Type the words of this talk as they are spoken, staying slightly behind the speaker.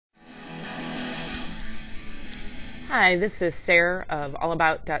Hi, this is Sarah of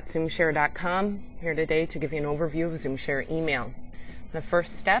allabout.zoomshare.com, here today to give you an overview of Zoomshare email. The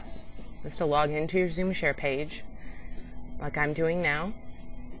first step is to log into your Zoomshare page, like I'm doing now.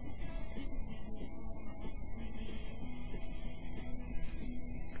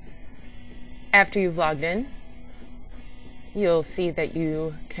 After you've logged in, you'll see that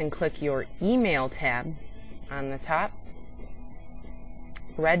you can click your email tab on the top,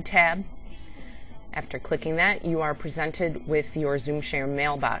 red tab. After clicking that, you are presented with your Zoomshare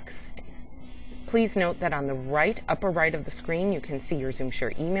mailbox. Please note that on the upper right of the screen, you can see your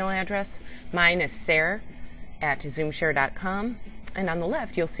Zoomshare email address. Mine is sarah@zoomshare.com, and on the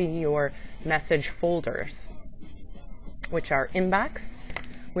left, you'll see your message folders, which are inbox,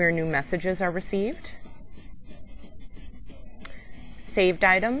 where new messages are received, saved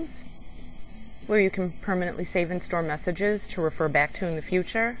items, where you can permanently save and store messages to refer back to in the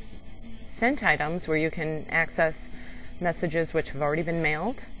future, sent items, where you can access messages which have already been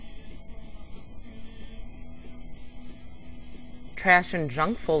mailed, trash and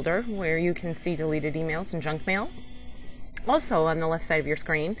junk folder, where you can see deleted emails and junk mail. Also, on the left side of your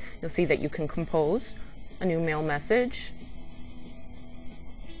screen, you'll see that you can compose a new mail message,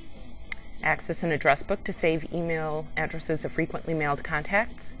 access an address book to save email addresses of frequently mailed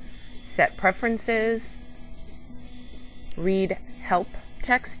contacts, set preferences, read help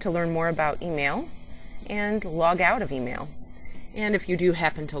text to learn more about email, and log out of email. And if you do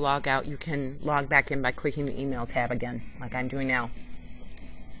happen to log out, you can log back in by clicking the email tab again, like I'm doing now.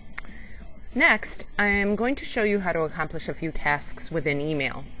 Next, I'm going to show you how to accomplish a few tasks within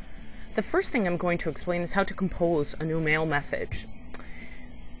email. The first thing I'm going to explain is how to compose a new mail message.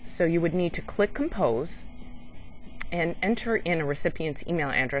 So you would need to click Compose and enter in a recipient's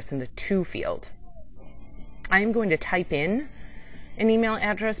email address in the To field. I am going to type in an email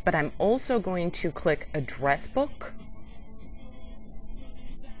address, but I'm also going to click Address Book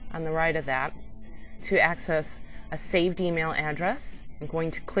on the right of that to access a saved email address. I'm going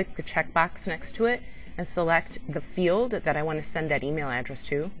to click the checkbox next to it and select the field that I want to send that email address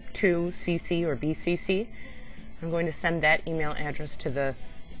to CC or BCC. I'm going to send that email address to the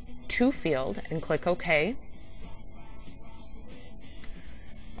To field and click OK.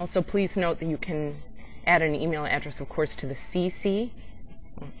 Also, please note that you can add an email address, of course, to the CC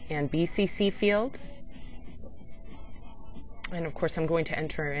and BCC fields. And of course, I'm going to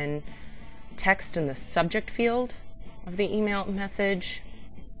enter in text in the subject field of the email message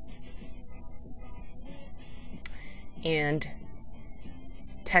and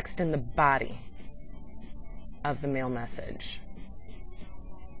text in the body of the mail message.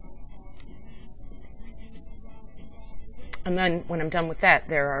 And then when I'm done with that,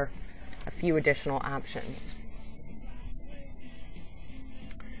 there are a few additional options.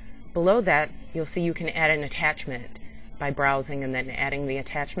 Below that, you'll see you can add an attachment by browsing and then adding the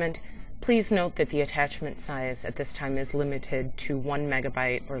attachment. Please note that the attachment size at this time is limited to 1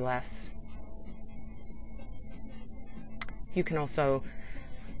 megabyte or less. You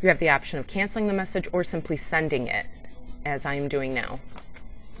have the option of canceling the message or simply sending it, as I am doing now.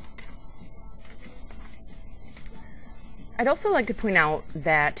 I'd also like to point out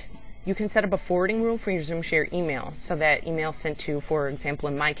that you can set up a forwarding rule for your Zoomshare email so that email sent to, for example,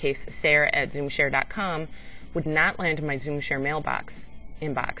 in my case, sarah@zoomshare.com would not land in my Zoomshare mailbox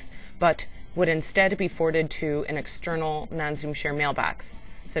inbox, but would instead be forwarded to an external non-Zoomshare mailbox,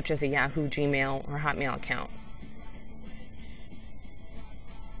 such as a Yahoo, Gmail, or Hotmail account.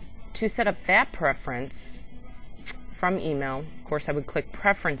 To set up that preference from email, of course, I would click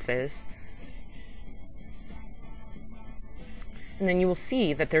Preferences, and then you will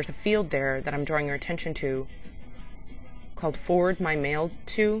see that there's a field there that I'm drawing your attention to called Forward My Mail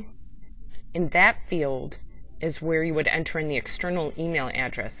To. In that field is where you would enter in the external email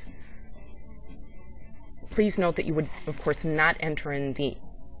address. Please note that you would, of course, not enter in the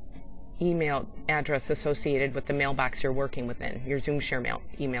email address associated with the mailbox you're working within, your Zoomshare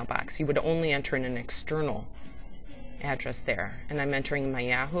email box. You would only enter in an external address there. And I'm entering my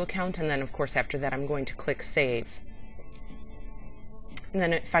Yahoo account, and then, of course, after that, I'm going to click Save. And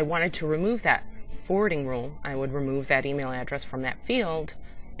then if I wanted to remove that forwarding rule, I would remove that email address from that field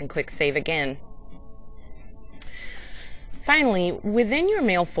and click Save again. Finally, within your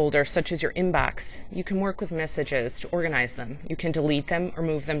mail folder, such as your inbox, you can work with messages to organize them. You can delete them or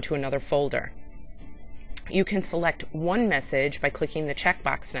move them to another folder. You can select one message by clicking the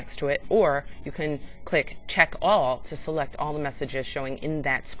checkbox next to it, or you can click Check All to select all the messages showing in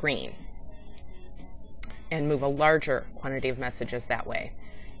that screen and move a larger quantity of messages that way.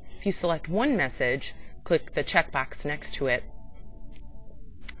 If you select one message, click the checkbox next to it.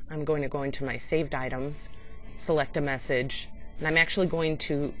 I'm going to go into my saved items, select a message, and I'm actually going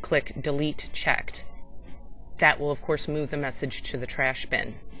to click delete checked. That will of course move the message to the trash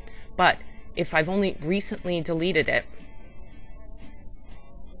bin. But if I've only recently deleted it,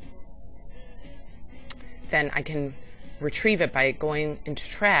 then I can retrieve it by going into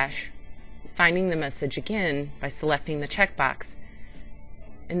trash, finding the message again by selecting the checkbox.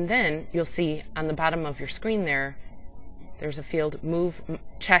 And then you'll see on the bottom of your screen there's a field move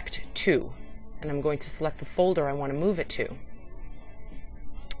checked to, and I'm going to select the folder I want to move it to,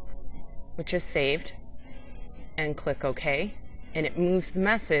 which is saved, and click OK, and it moves the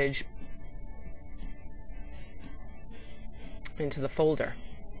message into the folder.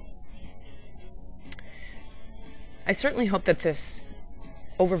 I certainly hope that this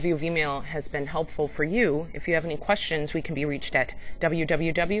overview of email has been helpful for you. If you have any questions, we can be reached at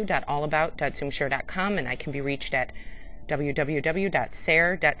www.allabout.zoomshare.com, and I can be reached at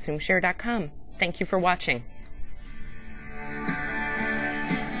www.sare.zoomshare.com. Thank you for watching.